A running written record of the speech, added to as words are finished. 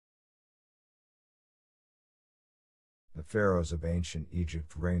The pharaohs of ancient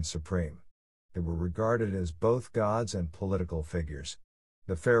Egypt reigned supreme. They were regarded as both gods and political figures.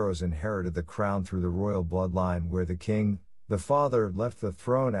 The pharaohs inherited the crown through the royal bloodline, where the king, the father, left the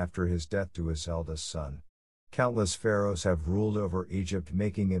throne after his death to his eldest son. Countless pharaohs have ruled over Egypt,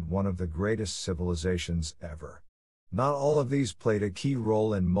 making it one of the greatest civilizations ever. Not all of these played a key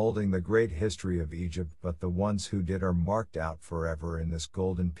role in molding the great history of Egypt, but the ones who did are marked out forever in this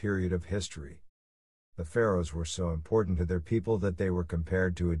golden period of history. The pharaohs were so important to their people that they were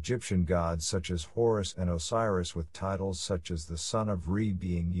compared to Egyptian gods such as Horus and Osiris, with titles such as the son of Re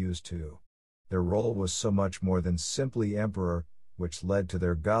being used too. Their role was so much more than simply emperor, which led to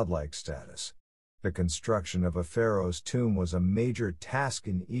their godlike status. The construction of a pharaoh's tomb was a major task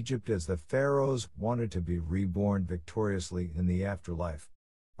in Egypt, as the pharaohs wanted to be reborn victoriously in the afterlife.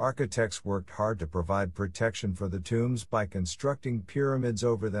 Architects worked hard to provide protection for the tombs by constructing pyramids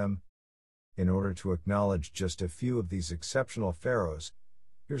over them. In order to acknowledge just a few of these exceptional pharaohs,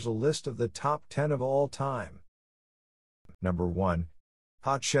 here's a list of the top 10 of all time. Number 1.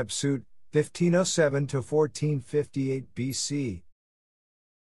 Hatshepsut, 1507 to 1458 BC.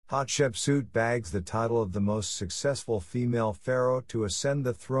 Hatshepsut bags the title of the most successful female pharaoh to ascend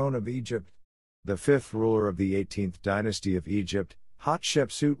the throne of Egypt. The fifth ruler of the 18th dynasty of Egypt,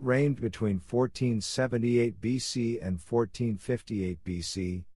 Hatshepsut reigned between 1478 BC and 1458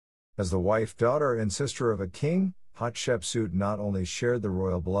 BC. As the wife, daughter, and sister of a king, Hatshepsut not only shared the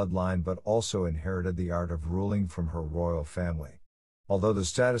royal bloodline but also inherited the art of ruling from her royal family. Although the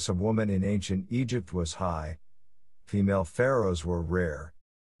status of woman in ancient Egypt was high, female pharaohs were rare.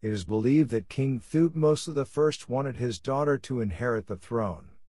 It is believed that King Thutmose I wanted his daughter to inherit the throne.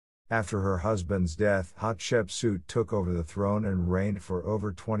 After her husband's death, Hatshepsut took over the throne and reigned for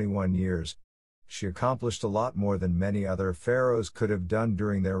over 21 years. She accomplished a lot more than many other pharaohs could have done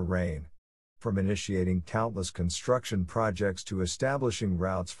during their reign. From initiating countless construction projects to establishing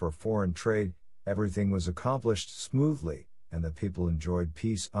routes for foreign trade, everything was accomplished smoothly, and the people enjoyed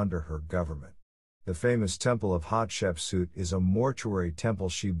peace under her government. The famous Temple of Hatshepsut is a mortuary temple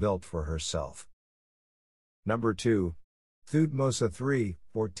she built for herself. Number 2. Thutmose III,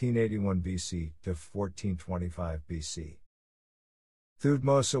 1481 BC to 1425 BC.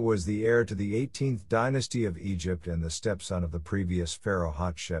 Thutmose was the heir to the 18th dynasty of Egypt and the stepson of the previous pharaoh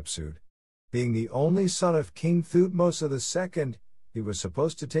Hatshepsut. Being the only son of King Thutmose II, he was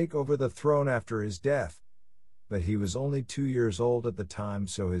supposed to take over the throne after his death. But he was only 2 years old at the time,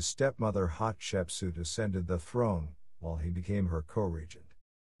 so his stepmother Hatshepsut ascended the throne, while he became her co-regent.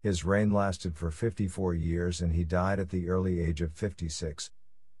 His reign lasted for 54 years and he died at the early age of 56.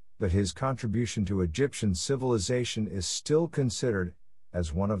 But his contribution to Egyptian civilization is still considered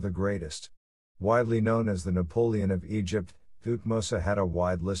as one of the greatest. Widely known as the Napoleon of Egypt, Thutmose had a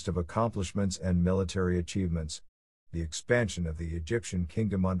wide list of accomplishments and military achievements. The expansion of the Egyptian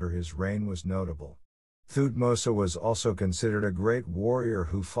kingdom under his reign was notable. Thutmose was also considered a great warrior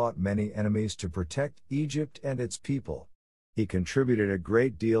who fought many enemies to protect Egypt and its people. He contributed a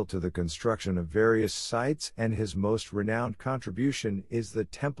great deal to the construction of various sites, and his most renowned contribution is the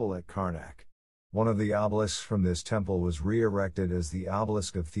temple at Karnak. One of the obelisks from this temple was re-erected as the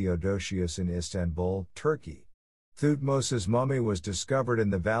obelisk of Theodosius in Istanbul, Turkey. Thutmose's mummy was discovered in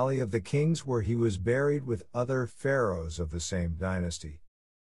the Valley of the Kings, where he was buried with other pharaohs of the same dynasty.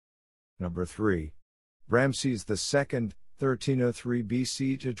 Number 3. Ramses II, 1303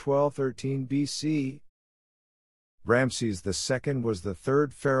 BC to 1213 BC. Ramses II was the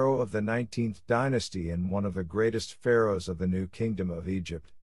third pharaoh of the 19th dynasty and one of the greatest pharaohs of the New Kingdom of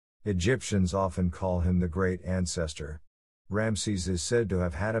Egypt. Egyptians often call him the Great Ancestor. Ramses is said to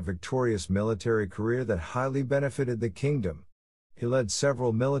have had a victorious military career that highly benefited the kingdom. He led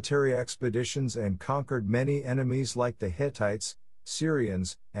several military expeditions and conquered many enemies like the Hittites,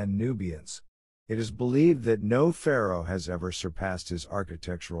 Syrians, and Nubians. It is believed that no pharaoh has ever surpassed his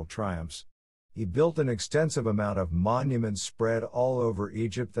architectural triumphs. He built an extensive amount of monuments spread all over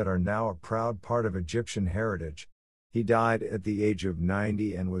Egypt that are now a proud part of Egyptian heritage. He died at the age of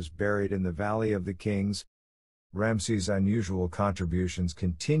 90 and was buried in the Valley of the Kings. Ramses' unusual contributions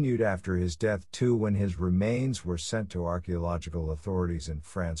continued after his death too, when his remains were sent to archaeological authorities in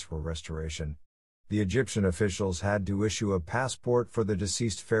France for restoration. The Egyptian officials had to issue a passport for the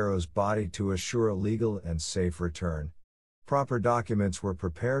deceased pharaoh's body to assure a legal and safe return. Proper documents were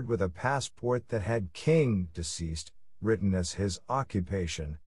prepared with a passport that had King Deceased written as his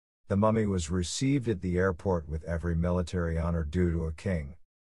occupation. The mummy was received at the airport with every military honor due to a king.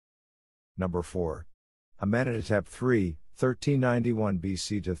 Number 4. Amenhotep III, 1391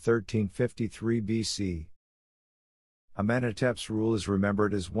 BC to 1353 BC. Amenhotep's rule is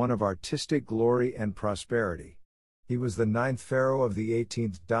remembered as one of artistic glory and prosperity. He was the ninth pharaoh of the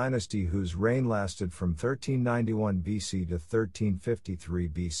 18th dynasty whose reign lasted from 1391 BC to 1353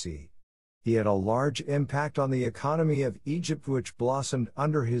 BC. He had a large impact on the economy of Egypt, which blossomed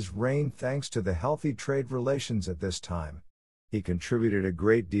under his reign thanks to the healthy trade relations at this time. He contributed a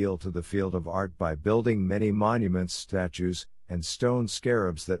great deal to the field of art by building many monuments, statues, and stone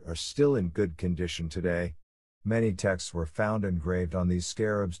scarabs that are still in good condition today. Many texts were found engraved on these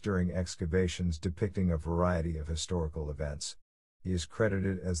scarabs during excavations depicting a variety of historical events. He is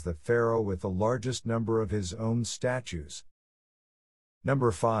credited as the pharaoh with the largest number of his own statues.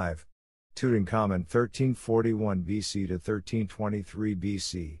 Number 5. Tutankhamun 1341 BC to 1323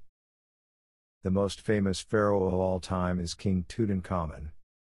 BC. The most famous pharaoh of all time is King Tutankhamun.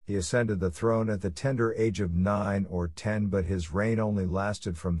 He ascended the throne at the tender age of 9 or 10, but his reign only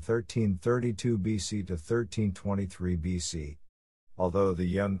lasted from 1332 BC to 1323 BC. Although the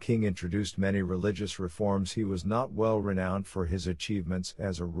young king introduced many religious reforms, he was not well renowned for his achievements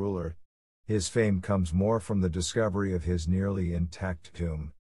as a ruler. His fame comes more from the discovery of his nearly intact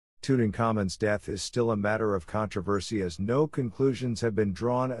tomb. Tutankhamun's death is still a matter of controversy, as no conclusions have been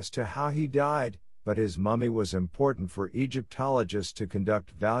drawn as to how he died, but his mummy was important for Egyptologists to conduct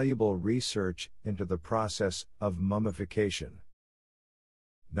valuable research into the process of mummification.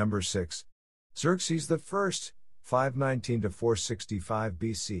 Number 6. Xerxes I, 519 to 465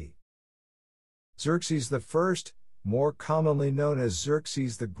 BC. Xerxes I, more commonly known as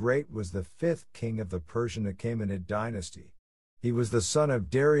Xerxes the Great, was the fifth king of the Persian Achaemenid dynasty. He was the son of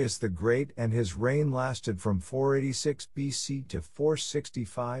Darius the Great, and his reign lasted from 486 BC to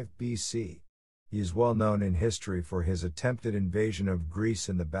 465 BC. He is well known in history for his attempted invasion of Greece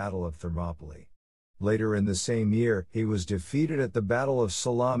in the Battle of Thermopylae. Later in the same year, he was defeated at the Battle of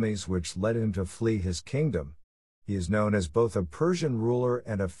Salamis, which led him to flee his kingdom. He is known as both a Persian ruler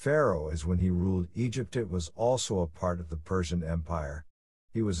and a pharaoh, as when he ruled Egypt it was also a part of the Persian Empire.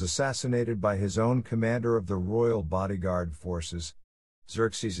 He was assassinated by his own commander of the royal bodyguard forces.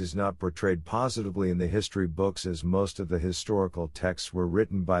 Xerxes is not portrayed positively in the history books, as most of the historical texts were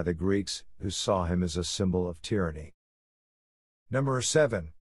written by the Greeks, who saw him as a symbol of tyranny. Number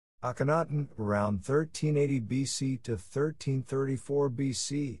 7. Akhenaten, around 1380 BC to 1334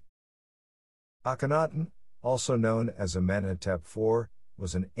 BC. Akhenaten, also known as Amenhotep IV,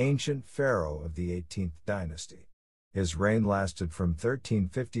 was an ancient pharaoh of the 18th dynasty. His reign lasted from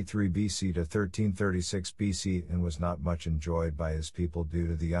 1353 BC to 1336 BC and was not much enjoyed by his people due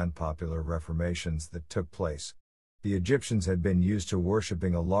to the unpopular reformations that took place. The Egyptians had been used to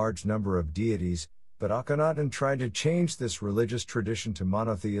worshipping a large number of deities, but Akhenaten tried to change this religious tradition to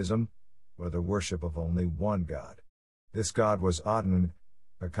monotheism, or the worship of only one god. This god was Aten,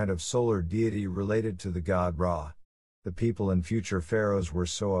 a kind of solar deity related to the god Ra. The people and future pharaohs were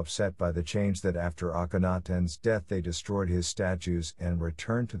so upset by the change that after Akhenaten's death they destroyed his statues and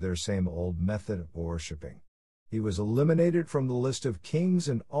returned to their same old method of worshipping. He was eliminated from the list of kings,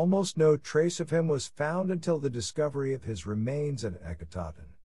 and almost no trace of him was found until the discovery of his remains at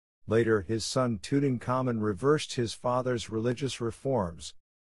Akhenaten. Later, his son Tutankhamun reversed his father's religious reforms.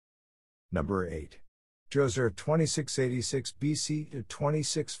 Number 8. Djoser 2686 BC to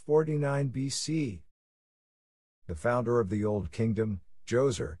 2649 BC. The founder of the Old Kingdom,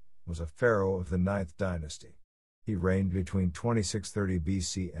 Djoser, was a pharaoh of the 9th dynasty. He reigned between 2630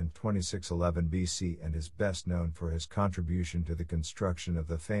 BC and 2611 BC and is best known for his contribution to the construction of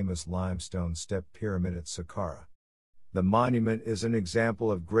the famous limestone step pyramid at Saqqara. The monument is an example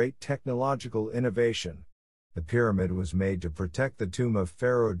of great technological innovation. The pyramid was made to protect the tomb of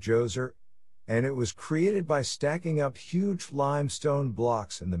Pharaoh Djoser, and it was created by stacking up huge limestone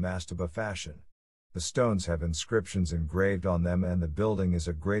blocks in the mastaba fashion. The stones have inscriptions engraved on them, and the building is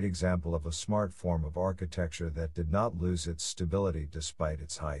a great example of a smart form of architecture that did not lose its stability despite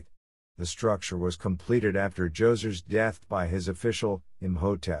its height. The structure was completed after Djoser's death by his official,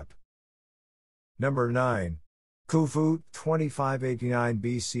 Imhotep. Number 9. Khufu, 2589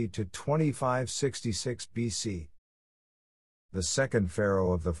 BC to 2566 BC. The second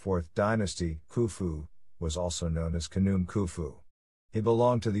pharaoh of the 4th dynasty, Khufu, was also known as Khnum Khufu. He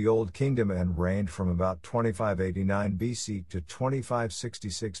belonged to the Old Kingdom and reigned from about 2589 BC to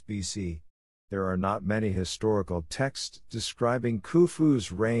 2566 BC. There are not many historical texts describing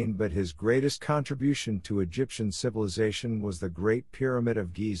Khufu's reign, but his greatest contribution to Egyptian civilization was the Great Pyramid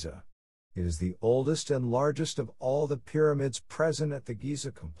of Giza. It is the oldest and largest of all the pyramids present at the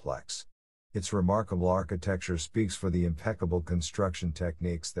Giza complex. Its remarkable architecture speaks for the impeccable construction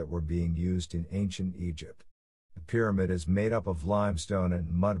techniques that were being used in ancient Egypt. The pyramid is made up of limestone and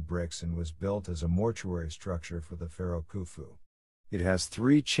mud bricks and was built as a mortuary structure for the pharaoh Khufu. It has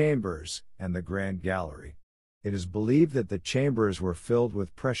 3 chambers and the Grand Gallery. It is believed that the chambers were filled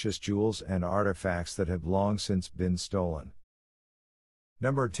with precious jewels and artifacts that have long since been stolen.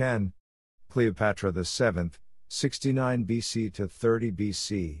 Number 10. Cleopatra VII, 69 BC to 30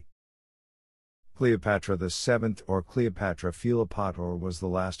 BC. Cleopatra VII, or Cleopatra Philopator, was the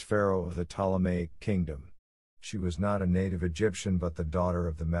last pharaoh of the Ptolemaic kingdom. She was not a native Egyptian but the daughter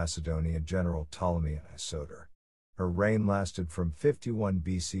of the Macedonian general Ptolemy Isoter. Her reign lasted from 51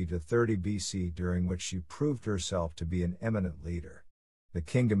 BC to 30 BC, during which she proved herself to be an eminent leader. The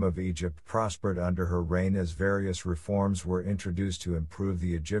kingdom of Egypt prospered under her reign as various reforms were introduced to improve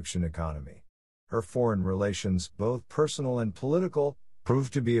the Egyptian economy. Her foreign relations, both personal and political,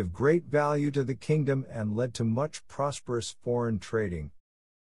 proved to be of great value to the kingdom and led to much prosperous foreign trading.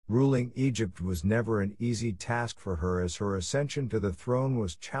 Ruling Egypt was never an easy task for her, as her ascension to the throne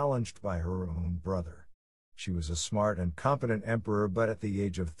was challenged by her own brother. She was a smart and competent emperor, but at the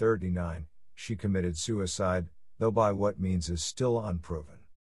age of 39, she committed suicide, though by what means is still unproven.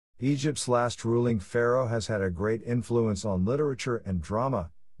 Egypt's last ruling pharaoh has had a great influence on literature and drama,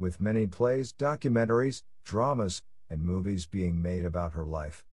 with many plays, documentaries, dramas, and movies being made about her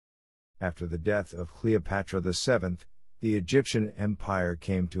life. After the death of Cleopatra VII, the Egyptian empire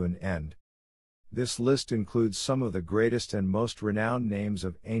came to an end. This list includes some of the greatest and most renowned names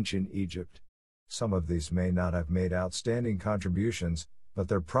of ancient Egypt. Some of these may not have made outstanding contributions, but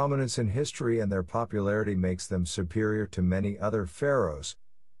their prominence in history and their popularity makes them superior to many other pharaohs,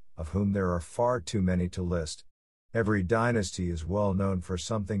 of whom there are far too many to list. Every dynasty is well known for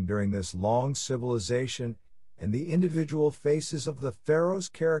something during this long civilization, and the individual faces of the pharaohs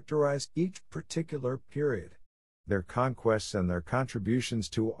characterize each particular period. Their conquests and their contributions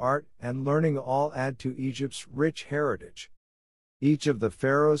to art and learning all add to Egypt's rich heritage. Each of the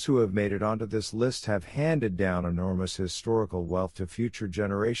pharaohs who have made it onto this list have handed down enormous historical wealth to future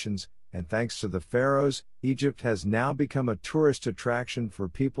generations, and thanks to the pharaohs, Egypt has now become a tourist attraction for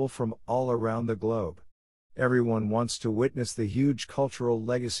people from all around the globe. Everyone wants to witness the huge cultural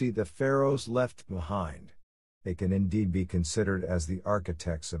legacy the pharaohs left behind. They can indeed be considered as the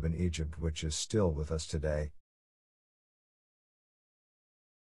architects of an Egypt which is still with us today.